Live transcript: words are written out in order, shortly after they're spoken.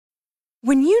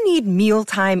When you need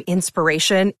mealtime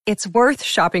inspiration, it's worth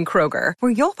shopping Kroger,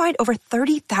 where you'll find over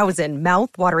 30,000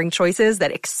 mouth-watering choices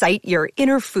that excite your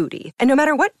inner foodie. And no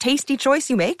matter what tasty choice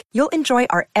you make, you'll enjoy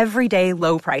our everyday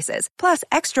low prices, plus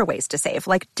extra ways to save,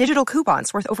 like digital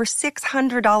coupons worth over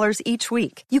 $600 each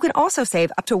week. You can also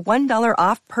save up to $1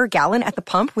 off per gallon at the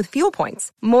pump with fuel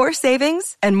points. More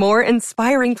savings and more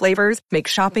inspiring flavors make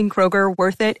shopping Kroger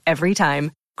worth it every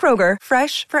time. Kroger,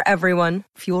 fresh for everyone.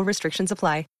 Fuel restrictions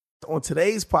apply. On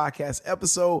today's podcast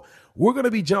episode, we're going to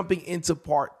be jumping into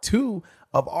part 2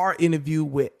 of our interview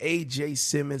with AJ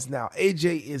Simmons. Now,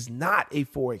 AJ is not a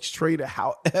Forex trader.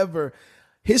 However,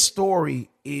 his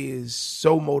story is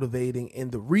so motivating.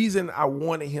 And the reason I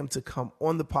wanted him to come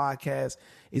on the podcast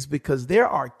is because there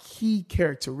are key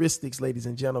characteristics, ladies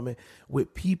and gentlemen,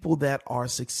 with people that are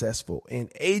successful. And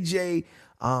AJ,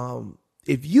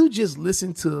 if you just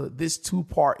listen to this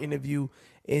 2-part interview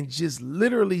and just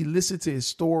literally listen to his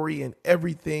story and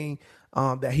everything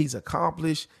that he's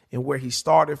accomplished and where he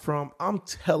started from, I'm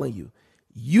telling you,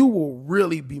 you will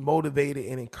really be motivated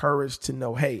and encouraged to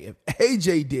know, hey, if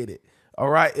AJ did it, all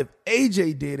right, if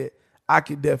AJ did it, I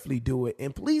could definitely do it.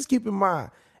 And please keep in mind,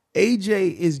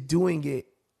 AJ is doing it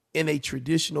in a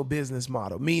traditional business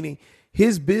model, meaning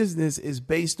his business is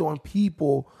based on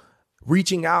people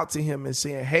reaching out to him and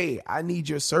saying, hey, I need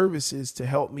your services to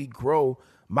help me grow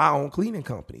my own cleaning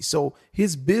company. So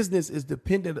his business is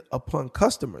dependent upon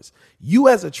customers. You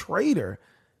as a trader,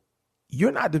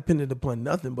 you're not dependent upon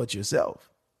nothing but yourself.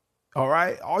 All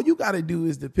right. All you got to do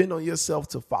is depend on yourself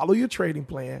to follow your trading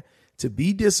plan, to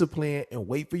be disciplined and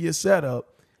wait for your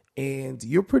setup. And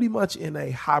you're pretty much in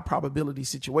a high probability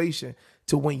situation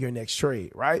to win your next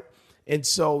trade. Right. And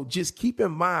so just keep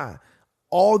in mind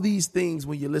all these things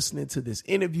when you're listening to this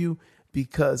interview,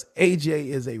 because AJ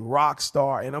is a rock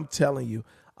star. And I'm telling you,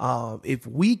 if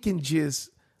we can just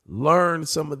learn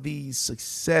some of these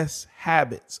success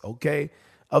habits, okay,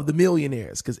 of the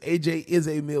millionaires, because AJ is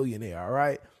a millionaire, all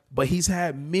right, but he's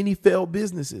had many failed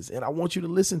businesses, and I want you to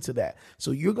listen to that.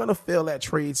 So you're going to fail at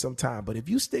trade sometime, but if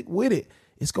you stick with it,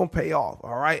 it's going to pay off,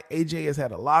 all right? AJ has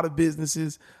had a lot of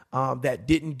businesses that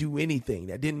didn't do anything,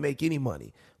 that didn't make any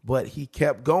money, but he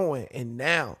kept going, and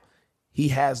now he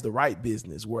has the right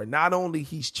business where not only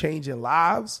he's changing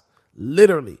lives,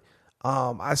 literally.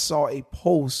 I saw a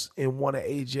post in one of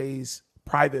AJ's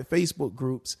private Facebook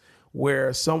groups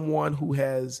where someone who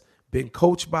has been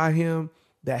coached by him,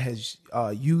 that has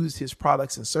used his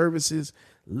products and services,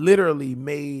 literally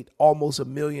made almost $1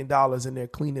 million in their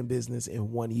cleaning business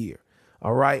in 1 year.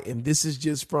 All right. And this is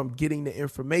just from getting the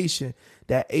information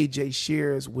that AJ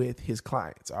shares with his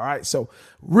clients. All right. So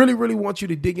really, really want you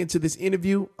to dig into this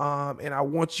interview. And I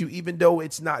want you, even though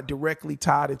it's not directly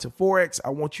tied into Forex, I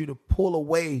want you to pull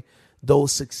away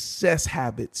those success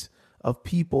habits of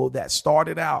people that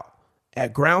started out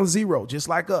at ground zero, just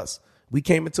like us. We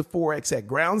came into Forex at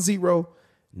ground zero,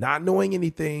 not knowing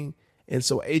anything. And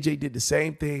so AJ did the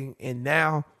same thing. And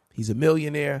now he's a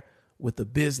millionaire with a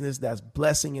business that's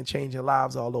blessing and changing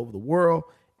lives all over the world.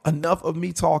 Enough of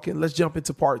me talking. Let's jump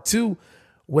into part 2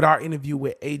 with our interview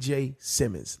with AJ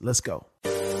Simmons. Let's go.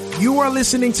 You are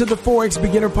listening to the Forex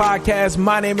Beginner Podcast.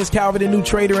 My name is Calvin, the New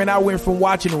Trader, and I went from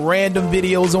watching random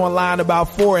videos online about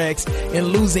Forex and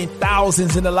losing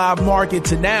thousands in the live market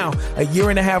to now, a year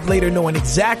and a half later, knowing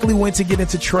exactly when to get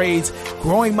into trades,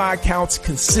 growing my accounts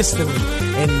consistently.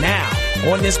 And now,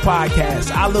 on this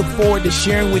podcast, I look forward to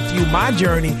sharing with you my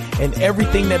journey and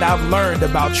everything that I've learned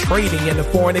about trading in the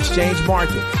foreign exchange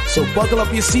market. So buckle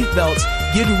up your seatbelts,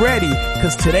 get ready,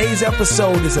 because today's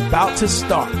episode is about to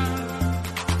start.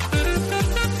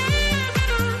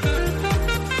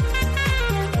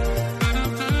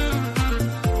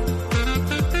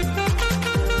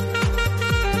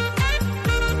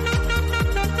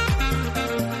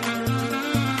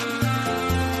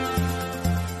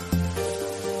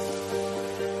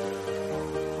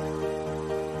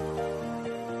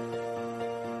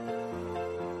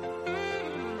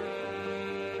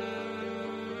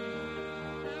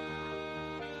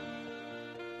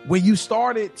 When you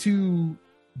started to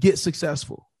get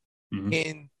successful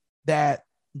in that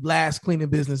last cleaning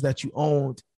business that you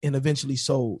owned and eventually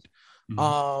sold,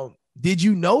 did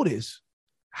you notice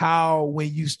how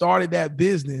when you started that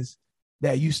business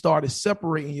that you started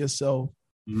separating yourself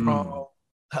from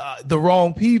the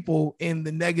wrong people and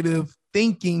the negative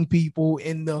thinking people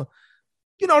and the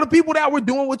people that were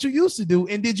doing what you used to do?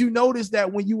 And did you notice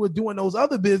that when you were doing those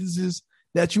other businesses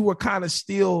that you were kind of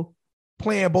still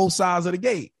playing both sides of the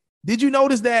gate? Did you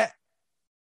notice that?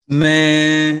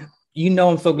 Man,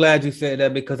 I'm so glad you said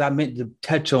that, because I meant to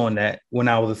touch on that when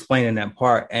I was explaining that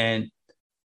part. And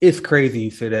It's crazy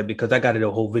you say that because I got to do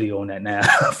a whole video on that now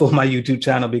for my YouTube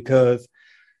channel, because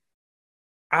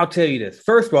I'll tell you this.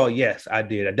 First of all, yes, I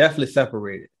did. I definitely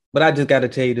separated. But I just got to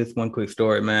tell you this one quick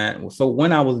story, man. So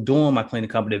when I was doing my cleaning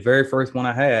company, the very first one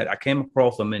I had, I came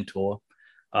across a mentor.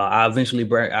 I eventually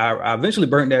burnt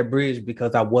that bridge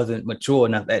because I wasn't mature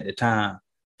enough at the time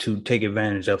to take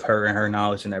advantage of her and her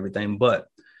knowledge and everything. But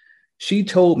she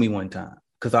told me one time,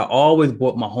 because I always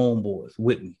brought my homeboys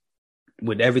with me.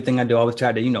 With everything I do, I always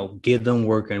try to, give them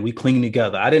work, and we clean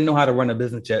together. I didn't know how to run a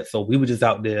business yet, so we were just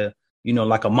out there,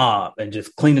 like a mob, and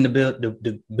just cleaning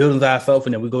the buildings ourselves,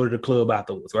 and then we go to the club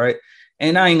afterwards, right?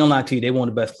 And I ain't gonna lie to you, they want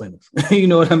the best cleaners. You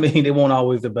know what I mean? They want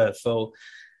always the best. So,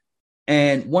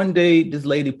 and one day, this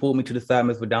lady pulled me to the side,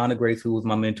 Miss Madonna Grace, who was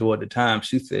my mentor at the time.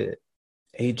 She said,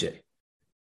 AJ,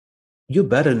 you're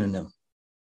better than them.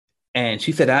 And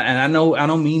she said, I know I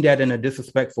don't mean that in a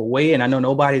disrespectful way, and I know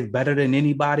nobody's better than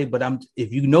anybody, but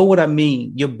if you know what I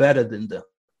mean, you're better than them.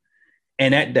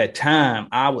 And at that time,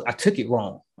 I took it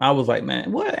wrong. I was like,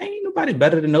 man, what? Ain't nobody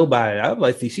better than nobody. I was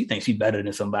like, see, she thinks she's better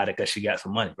than somebody because she got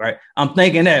some money, right? I'm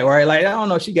thinking that, right? Like, I don't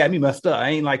know, she got me messed up. I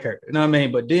ain't like her, you know what I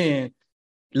mean? But then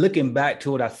looking back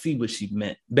to it, I see what she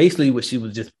meant. Basically, what she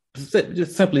was just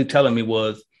simply telling me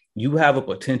was, you have a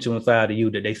potential inside of you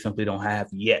that they simply don't have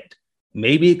yet.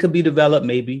 Maybe it could be developed,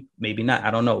 maybe not.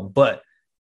 I don't know. But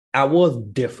I was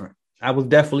different. I was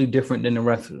definitely different than the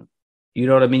rest of them. You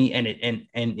know what I mean?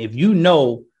 And if you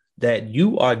know that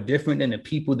you are different than the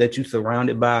people that you're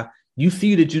surrounded by, you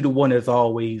see that you're the one that's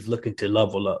always looking to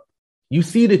level up. You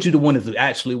see that you're the one that's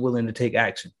actually willing to take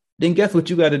action. Then guess what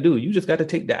you got to do? You just got to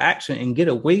take the action and get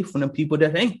away from the people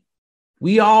that ain't.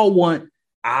 We all want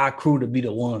our crew to be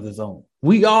the ones that's on.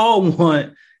 We all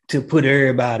want to put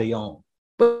everybody on.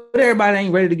 But everybody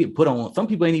ain't ready to get put on. Some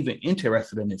people ain't even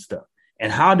interested in this stuff.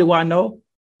 And how do I know?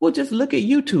 Well, just look at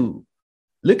YouTube.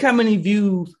 Look how many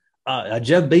views a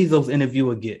Jeff Bezos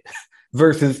interviewer get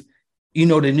versus, the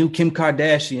new Kim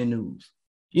Kardashian news.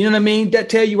 You know what I mean? That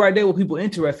tell you right there what people are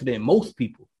interested in, most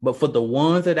people. But for the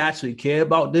ones that actually care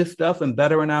about this stuff and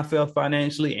bettering ourselves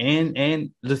financially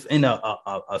and just in a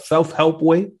self-help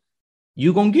way,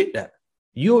 you're going to get that.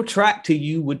 You'll attract to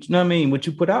you what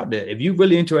you put out there. If you're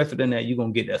really interested in that, you're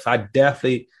gonna get that. So I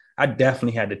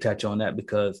definitely had to touch on that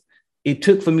because it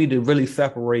took for me to really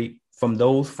separate from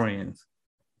those friends.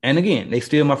 And again, they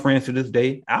still my friends to this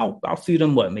day. I'll see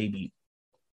them maybe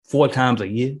 4 times a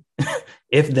year,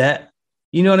 if that.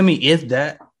 You know what I mean? If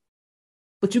that.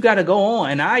 But you got to go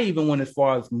on. And I even went as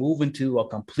far as moving to a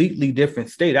completely different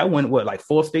state. I went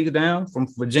 4 states down from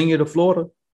Virginia to Florida.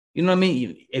 You know what I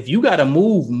mean? If you got to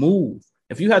move.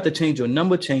 If you have to change your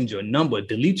number,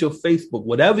 delete your Facebook,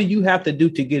 whatever you have to do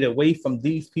to get away from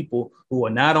these people who are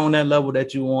not on that level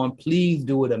that you're on, please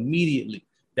do it immediately.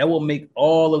 That will make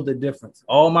all of the difference.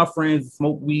 All my friends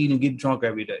smoke weed and get drunk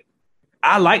every day.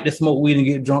 I like to smoke weed and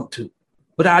get drunk too,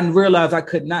 but I realized I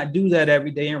could not do that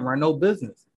every day and run no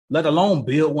business, let alone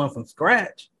build one from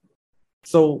scratch.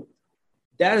 So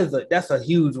that's a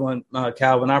huge one,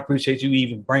 Calvin. I appreciate you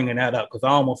even bringing that up because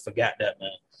I almost forgot that,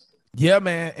 man. Yeah,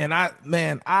 man. And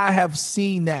I have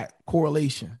seen that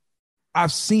correlation.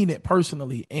 I've seen it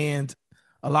personally. And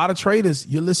a lot of traders,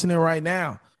 you're listening right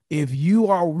now. If you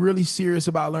are really serious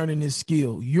about learning this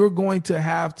skill, you're going to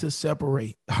have to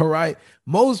separate. All right.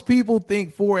 Most people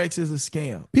think Forex is a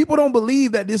scam. People don't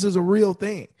believe that this is a real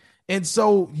thing. And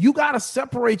so you got to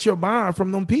separate your mind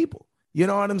from them people. You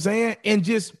know what I'm saying? And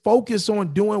just focus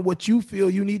on doing what you feel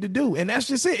you need to do. And that's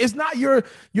just it. It's not your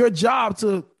job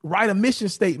to write a mission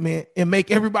statement and make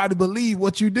everybody believe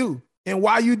what you do and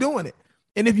why you're doing it.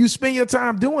 And if you spend your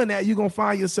time doing that, you're going to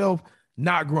find yourself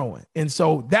not growing. And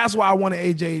so that's why I wanted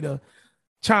AJ to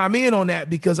chime in on that,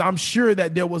 because I'm sure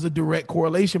that there was a direct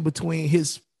correlation between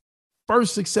his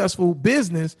first successful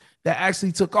business that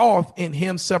actually took off and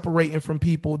him separating from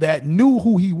people that knew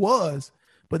who he was,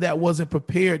 but that wasn't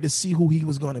prepared to see who he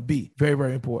was going to be. Very,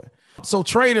 very important. So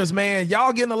traders, man,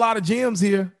 y'all getting a lot of gems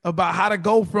here about how to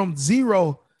go from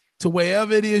zero to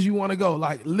wherever it is you want to go.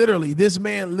 Like literally, this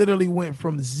man literally went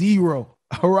from zero.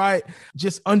 All right.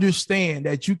 Just understand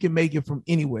that you can make it from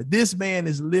anywhere. This man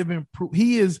is living proof.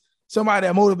 He is somebody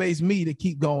that motivates me to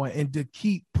keep going and to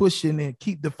keep pushing and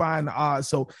keep defying the odds.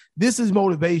 So this is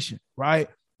motivation, right?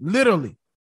 Literally.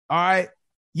 All right.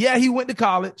 Yeah, he went to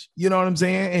college, you know what I'm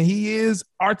saying? And he is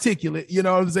articulate, you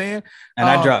know what I'm saying? And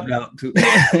I dropped out too.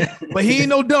 But he ain't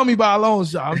no dummy by a long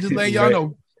shot. I'm just letting y'all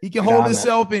know he can hold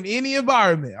himself in any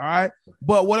environment, all right?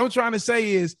 But what I'm trying to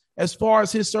say is, as far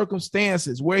as his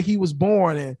circumstances, where he was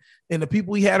born and the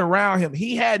people he had around him,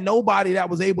 he had nobody that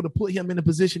was able to put him in the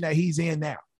position that he's in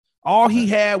now. All he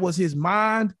had was his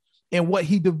mind and what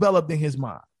he developed in his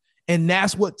mind. And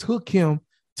that's what took him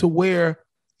to where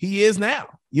he is now.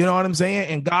 You know what I'm saying?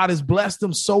 And God has blessed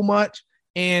him so much.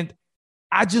 And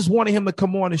I just wanted him to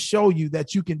come on and show you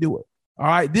that you can do it. All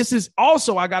right. This is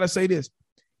also, I got to say this.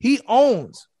 He's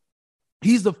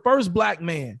the first Black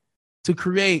man to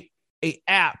create an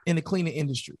app in the cleaning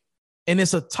industry. And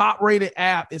it's a top rated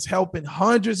app. It's helping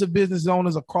hundreds of business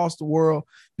owners across the world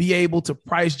be able to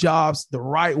price jobs the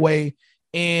right way.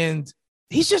 And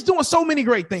he's just doing so many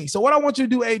great things. So what I want you to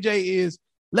do, AJ, is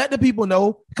let the people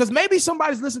know, because maybe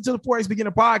somebody's listening to the Forex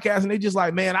Beginner podcast and they just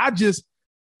like, man, I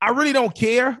really don't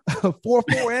care for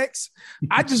Forex.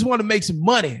 I just want to make some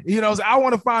money. You know, so I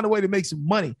want to find a way to make some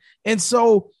money. And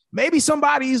so maybe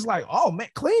somebody's like, oh man,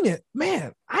 clean it.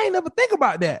 Man, I ain't never think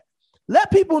about that.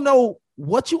 Let people know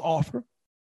what you offer.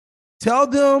 Tell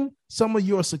them some of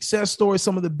your success stories,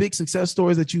 some of the big success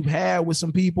stories that you've had with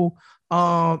some people.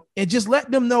 And just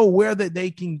let them know where that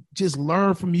they can just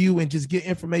learn from you and just get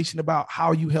information about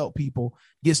how you help people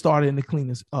get started in the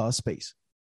cleaning space.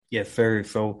 Yes, sir.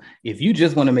 So if you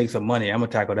just want to make some money, I'm going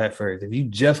to tackle that first. If you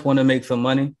just want to make some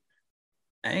money,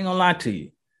 I ain't going to lie to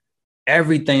you.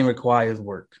 Everything requires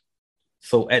work.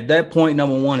 So at that point,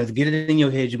 number one is get it in your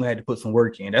head. You're going to have to put some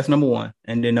work in. That's number one.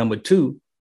 And then number two,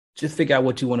 just figure out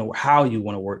what you want to, how you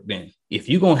want to work then. If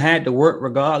you're going to have to work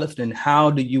regardless, then how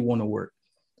do you want to work?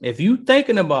 If you're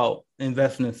thinking about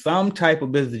investing in some type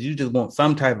of business, you just want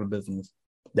some type of business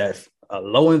that's a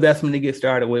low investment to get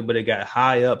started with, but it got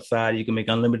high upside, you can make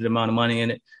unlimited amount of money in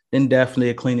it, then definitely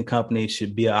a cleaning company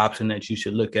should be an option that you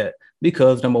should look at.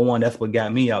 Because number one, that's what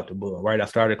got me out the bull, right? I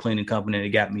started a cleaning company and it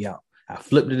got me out. I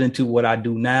flipped it into what I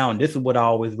do now. And this is what I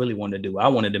always really wanted to do. I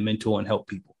wanted to mentor and help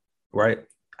people, right?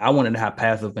 I wanted to have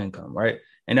passive income, right?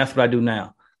 And that's what I do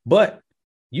now. But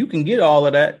you can get all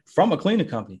of that from a cleaning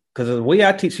company, because the way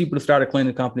I teach people to start a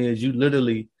cleaning company is you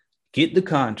literally get the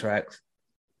contracts,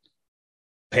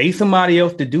 pay somebody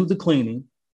else to do the cleaning.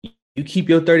 You keep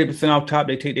your 30% off top,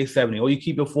 they take their 70, or you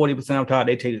keep your 40% off top,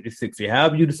 they take their 60.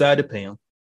 However you decide to pay them,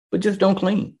 but just don't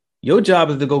clean. Your job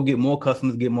is to go get more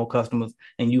customers,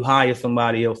 and you hire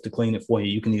somebody else to clean it for you.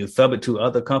 You can either sub it to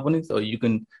other companies, or you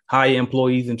can hire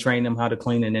employees and train them how to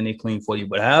clean, and then they clean for you.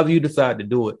 But however you decide to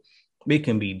do it, it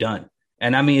can be done.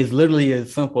 And I mean, it's literally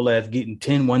as simple as getting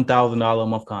 10 $1,000 a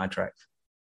month contracts.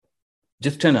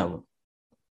 Just 10 of them,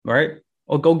 right?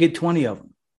 Or go get 20 of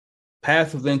them.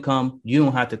 Passive income, you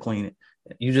don't have to clean it.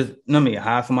 You just,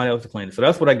 hire somebody else to clean it. So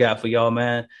that's what I got for y'all,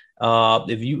 man.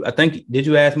 Did you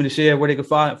ask me to share where they can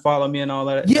follow me and all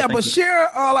that? Yeah, but share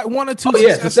like one or two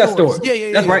success stories.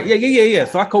 Yeah. That's right. Yeah.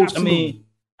 So I coach,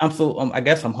 absolutely. I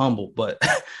guess I'm humble, but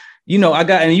I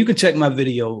got, and you can check my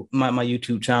video, my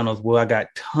YouTube channels where I got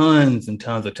tons and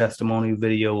tons of testimonial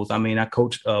videos. I mean, I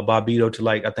coached Bobito to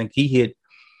I think he hit,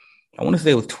 I want to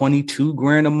say it was 22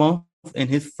 grand a month in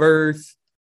his first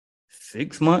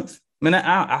 6 months. Man,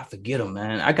 I forget them,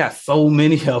 man. I got so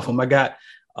many of them. I got,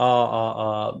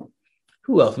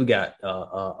 who else? We got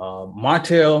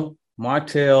Martell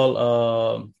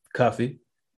Cuffy.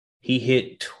 He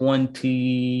hit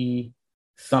 20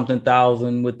 something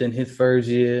thousand within his first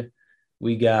year.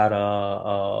 We got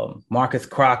Marcus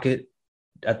Crockett.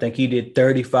 I think he did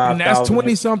 35,000. And that's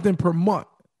 20 something per month,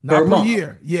 not per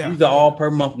year. Yeah. These are all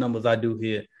per month numbers I do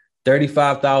here.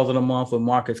 35,000 a month with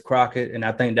Marcus Crockett. And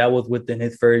I think that was within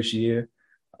his first year.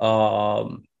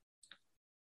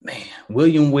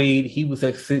 William Wade, he was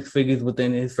at 6 figures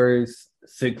within his first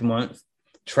 6 months.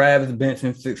 Travis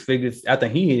Benson, 6 figures. I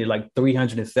think he hit like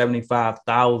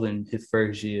 375,000 his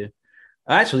first year.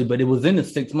 Actually, but it was in the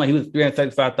 6 months. He was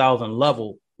 375,000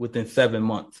 level within 7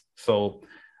 months. So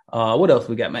what else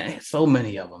we got, man? So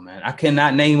many of them, man. I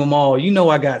cannot name them all.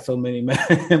 I got so many,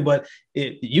 man. But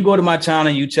if you go to my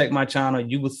channel, you check my channel,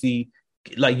 you will see,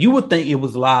 you would think it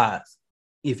was lies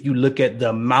if you look at the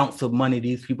amounts of money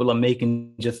these people are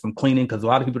making just from cleaning, because a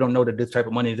lot of people don't know that this type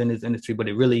of money is in this industry, but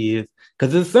it really is.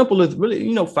 Because it's simple as really,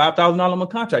 $5,000 a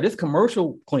month contract. It's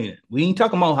commercial cleaning. We ain't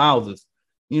talking about houses.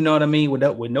 You know what I mean? With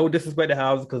no disrespect to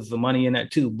houses, because there's money in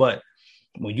that too. But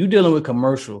when you're dealing with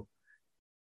commercial,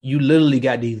 you literally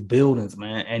got these buildings,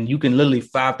 man, and you can literally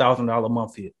 $5,000 a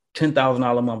month here,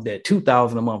 $10,000 a month there,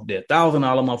 $2,000 a month there,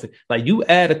 $1,000 a month. You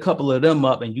add a couple of them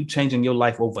up and you changing your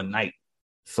life overnight.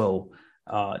 So,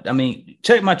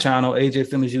 check my channel, AJ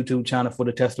Simmons YouTube channel, for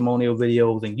the testimonial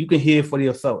videos, and you can hear for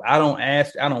yourself. I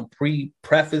don't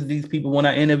preface these people when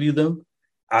I interview them.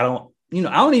 I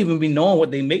don't even be knowing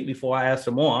what they make before I ask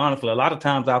them more. Honestly, a lot of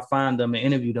times I find them and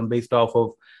interview them based off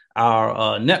of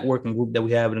our networking group that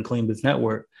we have in the Clean Biz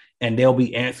Network, and they'll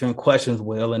be answering questions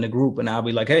well in the group, and I'll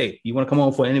be like, hey, you want to come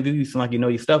on for an interview? You sound like you know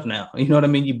your stuff now. You know what I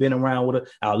mean? You've been around with it.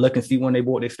 I'll look and see when they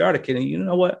bought their starter kit, and you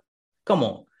know what? Come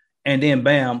on. And then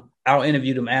bam, I'll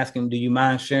interview them, ask them, do you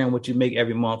mind sharing what you make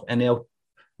every month? And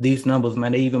these numbers,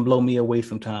 man, they even blow me away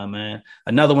sometimes, man.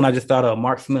 Another one I just thought of,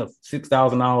 Mark Smith,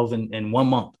 $6,000 in 1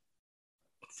 month.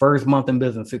 First month in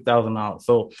business, $6,000.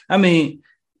 So, I mean,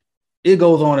 it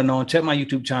goes on and on. Check my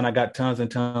YouTube channel. I got tons and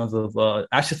tons of,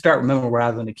 I should start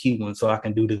memorizing the key ones so I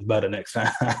can do this better next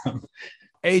time.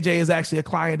 AJ is actually a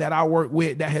client that I work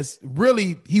with that has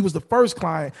really, he was the first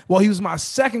client. Well, he was my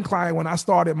second client when I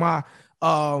started my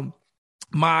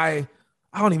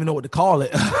I don't even know what to call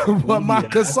it, but my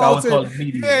consultant,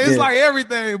 it's like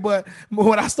everything. But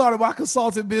when I started my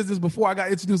consulting business before I got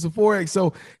introduced to Forex,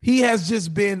 so he has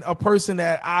just been a person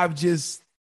that I'm just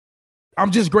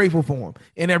grateful for him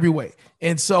in every way.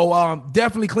 And so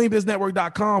definitely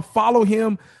cleanbiznetwork.com. Follow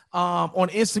him on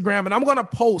Instagram, and I'm going to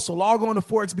post. So log on to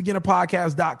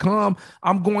forexbeginnerpodcast.com.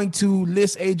 I'm going to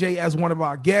list AJ as one of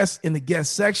our guests in the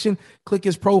guest section. Click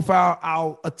his profile.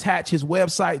 I'll attach his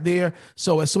website there.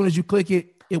 So as soon as you click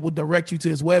it, it will direct you to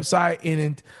his website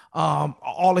and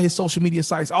all of his social media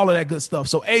sites, all of that good stuff.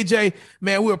 So AJ,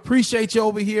 man, we appreciate you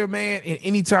over here, man. And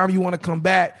anytime you want to come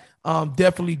back,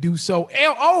 definitely do so.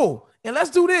 And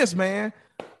let's do this, man.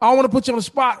 I don't want to put you on the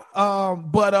spot,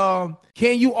 but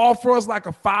can you offer us like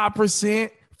a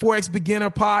 5% Forex Beginner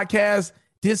Podcast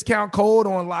discount code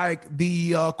on like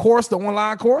the course, the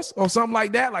online course or something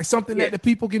like that? Like something that the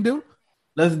people can do?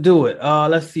 Let's do it.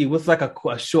 Let's see. What's like a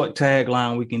short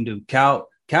tagline we can do?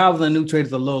 Calvin and New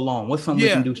Traders a little long. What's something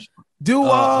we can do? Do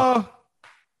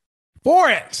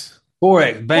Forex.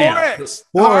 Forex, bam.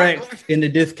 Forex in the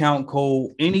discount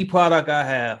code. Any product I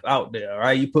have out there, all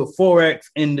right? You put Forex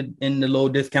in the little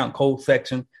discount code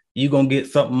section. You're going to get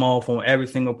something off on every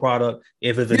single product.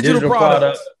 If it's a digital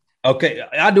product, okay,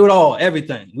 I do it all,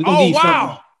 everything. We're going to get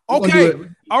something. Okay.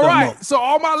 All right. So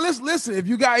all my listen, if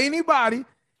you got anybody,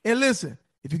 listen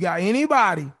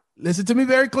to me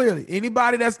very clearly.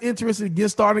 Anybody that's interested in getting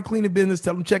started cleaning business,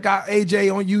 tell them check out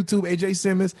AJ on YouTube, AJ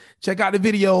Simmons. Check out the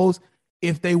videos.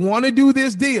 If they want to do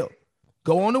this deal,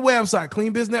 go on the website,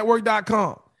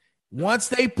 cleanbiznetwork.com. Once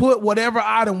they put whatever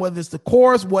item, whether it's the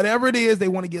course, whatever it is, they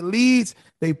want to get leads,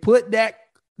 they put that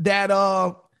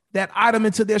item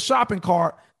into their shopping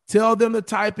cart. Tell them to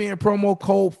type in promo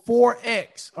code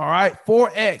 4X. All right,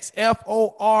 4X,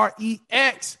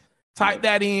 Forex. Type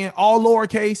that in, all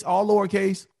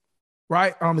lowercase,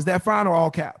 right? Is that fine or all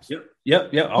caps?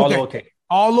 Yep, all lowercase.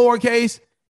 All lowercase,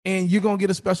 and you're going to get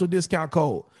a special discount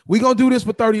code. We're going to do this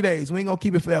for 30 days. We ain't going to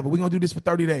keep it forever. We're going to do this for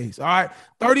 30 days. All right.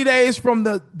 30 days from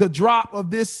the drop of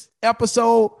this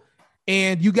episode,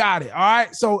 and you got it. All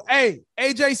right. So, hey,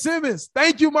 AJ Simmons,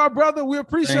 thank you, my brother. We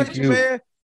appreciate you, man.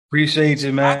 Appreciate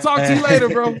you, man. I'll talk to you later,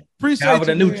 bro. Appreciate you. Calvin,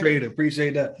 a new trader.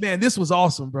 Appreciate that. Man, this was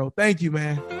awesome, bro. Thank you,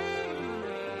 man.